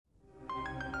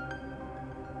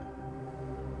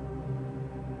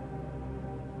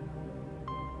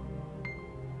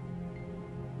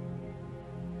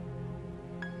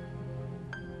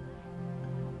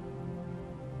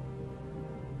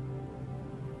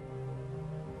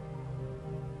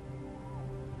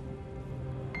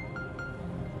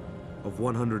Of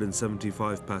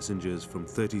 175 passengers from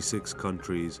 36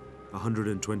 countries,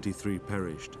 123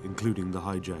 perished, including the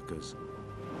hijackers.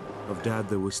 Of Dad,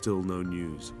 there was still no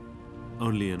news,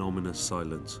 only an ominous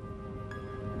silence.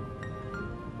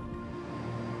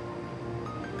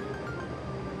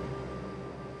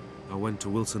 I went to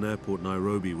Wilson Airport,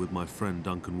 Nairobi, with my friend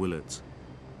Duncan Willits.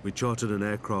 We chartered an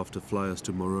aircraft to fly us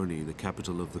to Moroni, the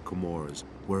capital of the Comores,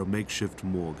 where a makeshift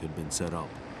morgue had been set up.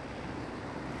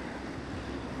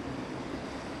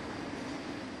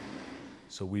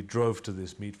 So we drove to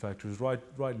this meat factory. It was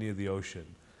right near the ocean.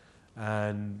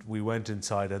 And we went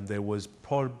inside, and there was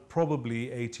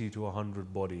probably 80 to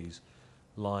 100 bodies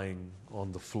lying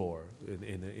on the floor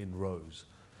in rows.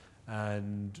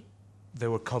 And they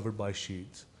were covered by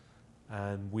sheets.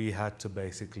 And we had to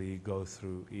basically go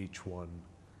through each one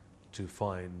to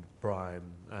find Brian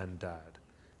and Dad.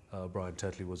 Brian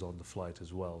Tetley was on the flight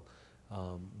as well.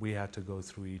 We had to go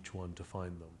through each one to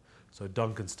find them. So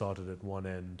Duncan started at one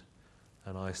end,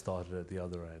 and I started at the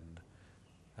other end.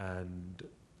 And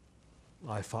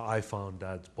I found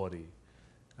Dad's body.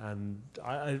 And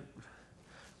I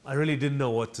really didn't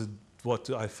know what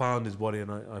to. I found his body,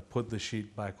 and I put the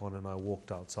sheet back on, and I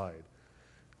walked outside.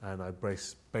 And I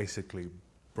basically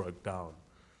broke down.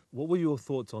 What were your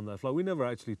thoughts on that flight? We never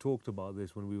actually talked about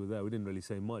this when we were there. We didn't really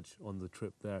say much on the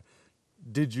trip there.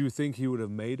 Did you think he would have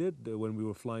made it when we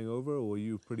were flying over, or were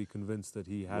you pretty convinced that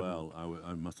he hadn't? Well,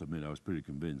 I must admit I was pretty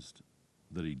convinced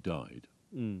that he died.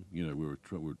 You know, we were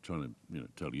trying to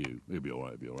tell you, he'll be all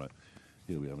right, he'll be all right.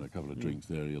 He'll be having a couple of drinks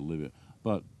there, he'll live it.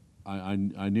 But I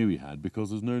knew he had,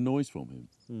 because there's no noise from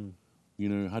him. You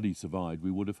know, had he survived,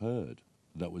 we would have heard.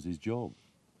 That was his job,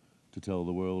 to tell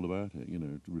the world about it,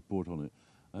 to report on it.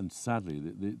 And sadly,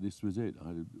 this was it. I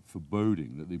had a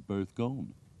foreboding that they'd both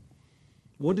gone.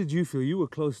 What did you feel? You were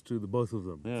close to the both of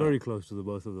them, yeah. Very close to the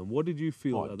both of them. What did you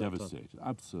feel at that time? Devastated,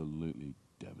 absolutely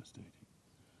devastating.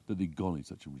 That they'd gone in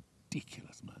such a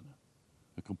ridiculous manner.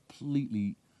 A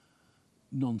completely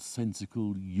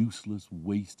nonsensical, useless,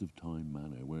 waste of time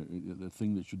manner, where the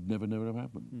thing that should never have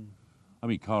happened. I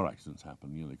mean, car accidents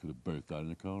happen, they could have both died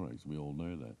in a car accident, we all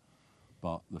know that.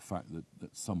 But the fact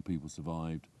that some people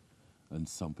survived and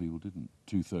some people didn't.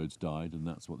 2/3 died, and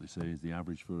that's what they say is the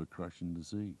average for a crash in the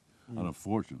sea. And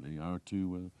unfortunately, our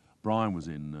two, Brian was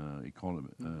in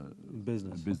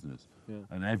business, yeah.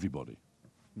 And everybody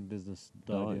in business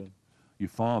died. Yeah. Your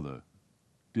father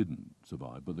didn't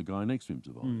survive, but the guy next to him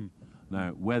survived.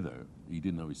 Now, whether he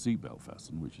didn't have his seatbelt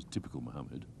fastened, which is typical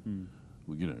Mohammed,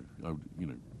 well,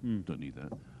 don't need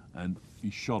that, and he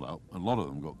shot up. A lot of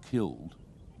them got killed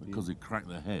because he cracked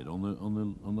their head on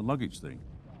the luggage thing.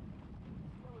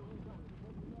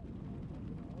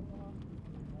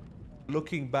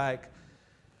 Looking back,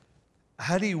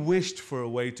 had he wished for a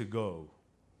way to go,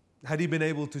 had he been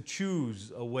able to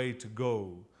choose a way to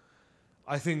go,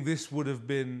 I think this would have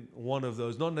been one of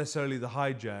those, not necessarily the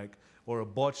hijack or a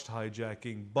botched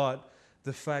hijacking, but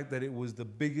the fact that it was the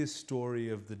biggest story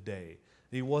of the day.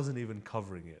 He wasn't even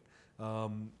covering it.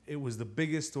 It was the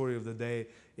biggest story of the day.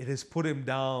 It has put him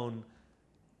down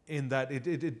in that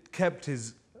it kept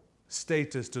his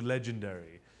status to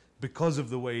legendary because of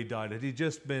the way he died. Had he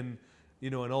just been,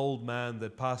 an old man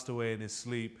that passed away in his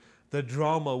sleep, the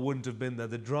drama wouldn't have been there.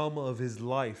 The drama of his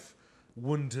life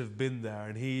wouldn't have been there.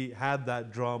 And he had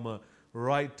that drama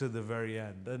right to the very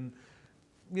end. And,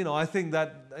 I think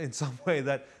that in some way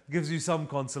that gives you some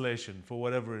consolation for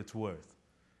whatever it's worth.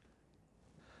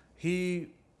 He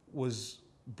was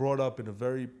brought up in a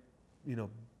very,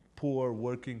 poor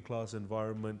working class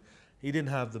environment. He didn't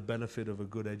have the benefit of a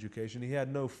good education. He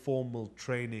had no formal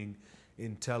training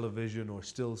in television or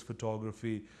stills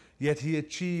photography, yet he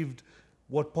achieved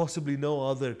what possibly no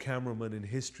other cameraman in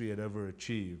history had ever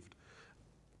achieved.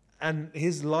 And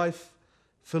his life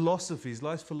philosophy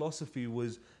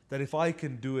was that if I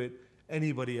can do it,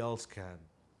 anybody else can.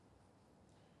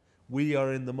 We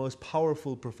are in the most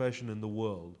powerful profession in the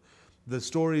world. The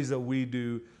stories that we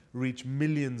do reach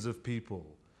millions of people.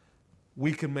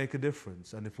 We can make a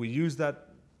difference, and if we use that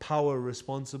power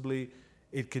responsibly,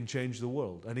 it can change the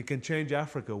world, and it can change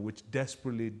Africa, which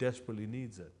desperately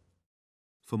needs it.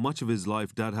 For much of his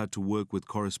life, Dad had to work with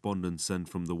correspondents sent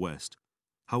from the West.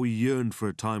 How he yearned for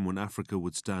a time when Africa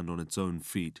would stand on its own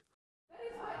feet.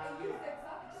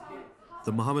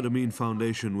 The Mohamed Amin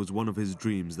Foundation was one of his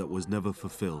dreams that was never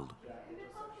fulfilled.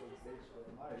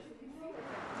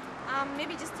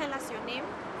 Maybe just tell us your name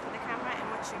for the camera and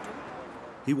what you do.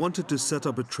 He wanted to set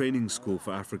up a training school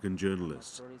for African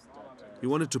journalists. He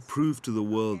wanted to prove to the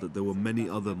world that there were many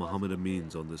other Mohamed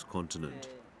Amins on this continent,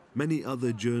 many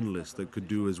other journalists that could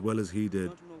do as well as he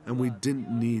did, and we didn't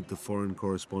need the foreign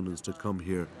correspondents to come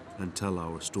here and tell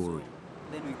our story.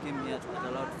 Then we came here at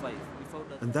around 5. We found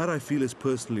that And that, I feel, is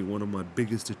personally one of my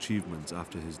biggest achievements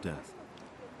after his death.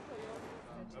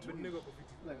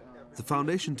 The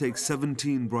foundation takes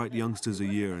 17 bright youngsters a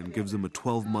year and gives them a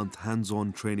 12-month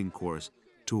hands-on training course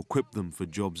to equip them for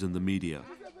jobs in the media.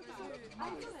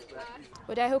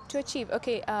 What I hope to achieve?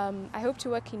 Okay, I hope to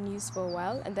work in news for a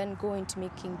while and then go into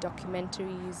making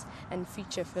documentaries and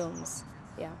feature films.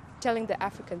 Yeah, telling the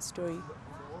African story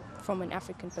from an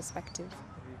African perspective.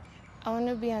 I want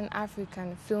to be an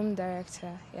African film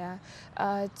director, yeah,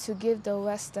 to give the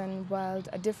Western world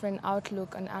a different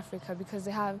outlook on Africa, because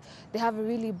they have a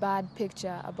really bad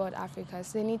picture about Africa.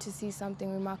 So they need to see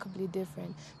something remarkably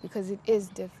different, because it is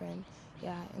different,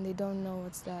 yeah, and they don't know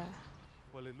what's there.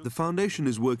 The foundation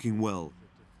is working well.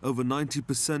 Over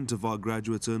 90% of our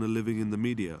graduates earn a living in the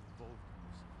media.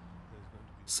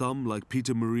 Some, like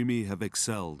Peter Marimi, have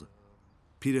excelled.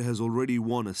 Peter has already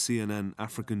won a CNN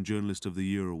African Journalist of the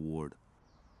Year award.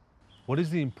 What is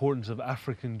the importance of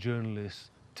African journalists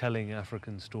telling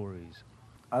African stories?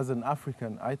 As an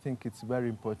African, I think it's very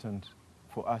important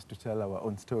for us to tell our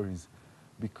own stories,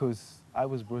 because I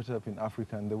was brought up in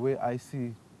Africa, and the way I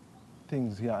see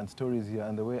things here and stories here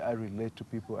and the way I relate to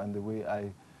people and the way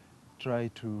I try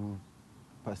to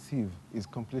perceive is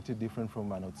completely different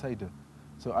from an outsider.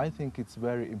 So I think it's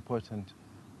very important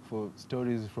for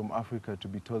stories from Africa to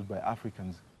be told by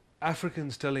Africans.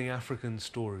 Africans telling African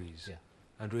stories. Yeah.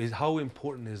 And how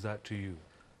important is that to you?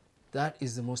 That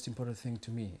is the most important thing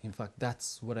to me. In fact,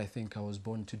 that's what I think I was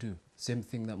born to do. Same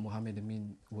thing that Mohamed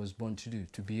Amin was born to do,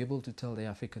 to be able to tell the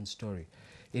African story.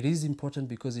 It is important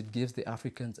because it gives the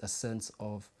Africans a sense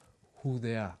of who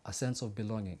they are, a sense of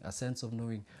belonging, a sense of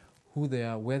knowing who they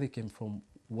are, where they came from,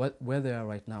 where they are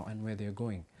right now, and where they're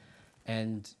going.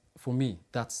 And for me,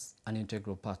 that's an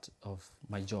integral part of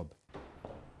my job.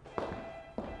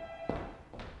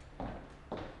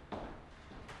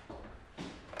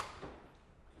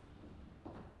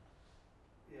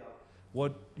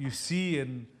 What you see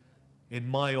in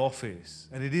my office,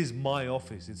 and it is my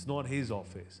office, it's not his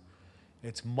office,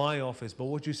 it's my office, but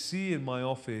what you see in my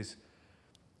office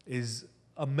is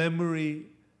a memory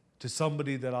to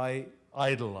somebody that I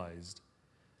idolized,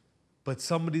 but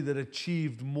somebody that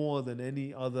achieved more than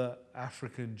any other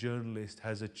African journalist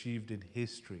has achieved in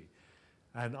history.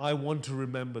 And I want to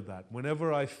remember that.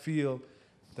 Whenever I feel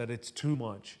that it's too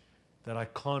much, that I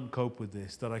can't cope with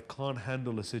this, that I can't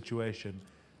handle a situation,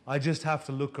 I just have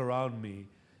to look around me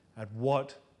at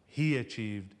what he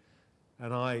achieved,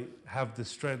 and I have the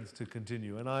strength to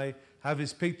continue. And I have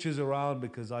his pictures around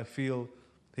because I feel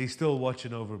he's still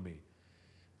watching over me.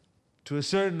 To a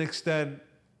certain extent,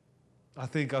 I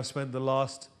think I've spent the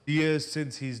last years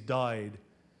since he's died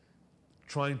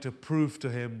trying to prove to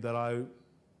him that I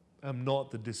am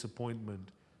not the disappointment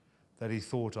that he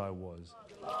thought I was.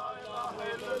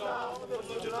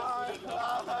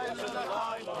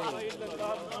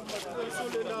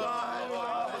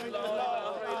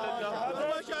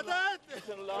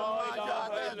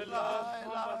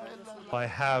 I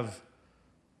have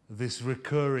this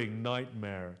recurring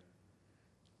nightmare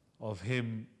of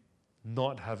him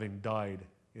not having died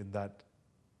in that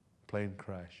plane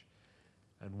crash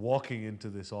and walking into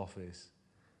this office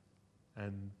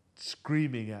and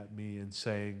screaming at me and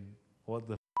saying, "What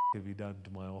the f*** have you done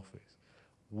to my office?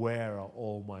 Where are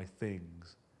all my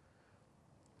things?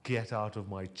 Get out of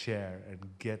my chair and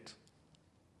get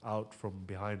out from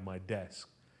behind my desk.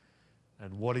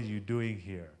 And what are you doing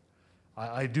here?"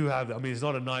 I do have, I mean, it's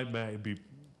not a nightmare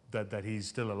that he's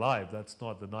still alive. That's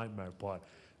not the nightmare part.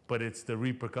 But it's the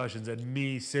repercussions and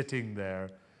me sitting there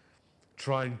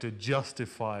trying to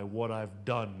justify what I've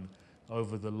done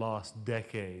over the last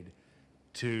decade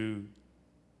to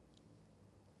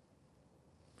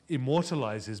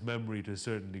immortalize his memory to a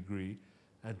certain degree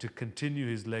and to continue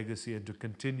his legacy and to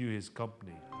continue his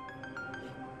company.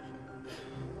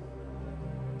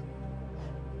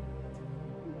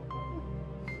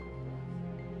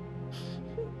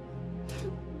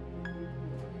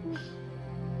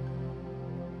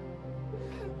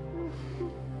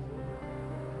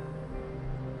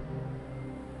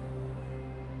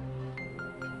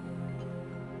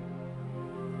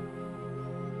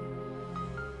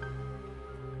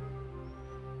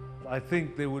 I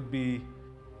think there would be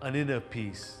an inner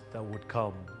peace that would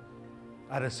come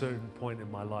at a certain point in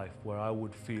my life where I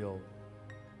would feel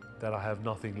that I have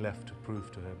nothing left to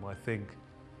prove to him. I think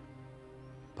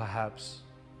perhaps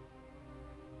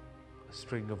a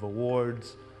string of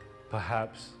awards,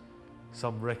 perhaps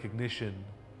some recognition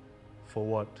for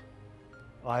what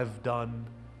I've done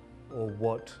or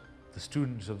what the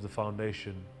students of the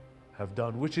foundation have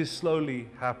done, which is slowly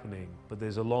happening, but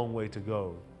there's a long way to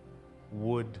go,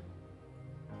 would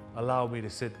allow me to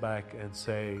sit back and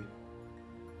say,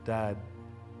 Dad,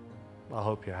 I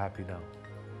hope you're happy now.